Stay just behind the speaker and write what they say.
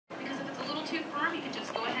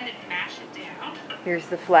Here's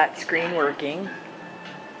the flat screen working.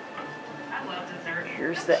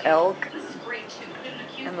 Here's the elk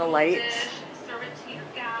and the lights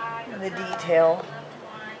and the detail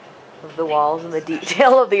of the walls and the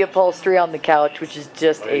detail of the upholstery on the couch, which is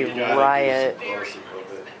just a riot.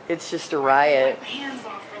 It's just a riot.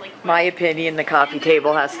 My opinion, the coffee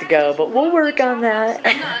table has to go, but we'll work on that.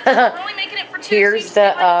 Here's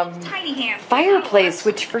the fireplace,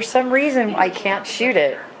 which for some reason I can't shoot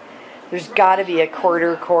it. There's got to be a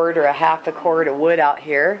quarter cord or a half a cord of wood out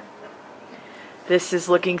here. This is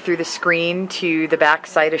looking through the screen to the back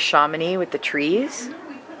side of Chamonix with the trees.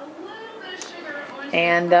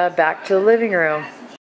 And back to the living room.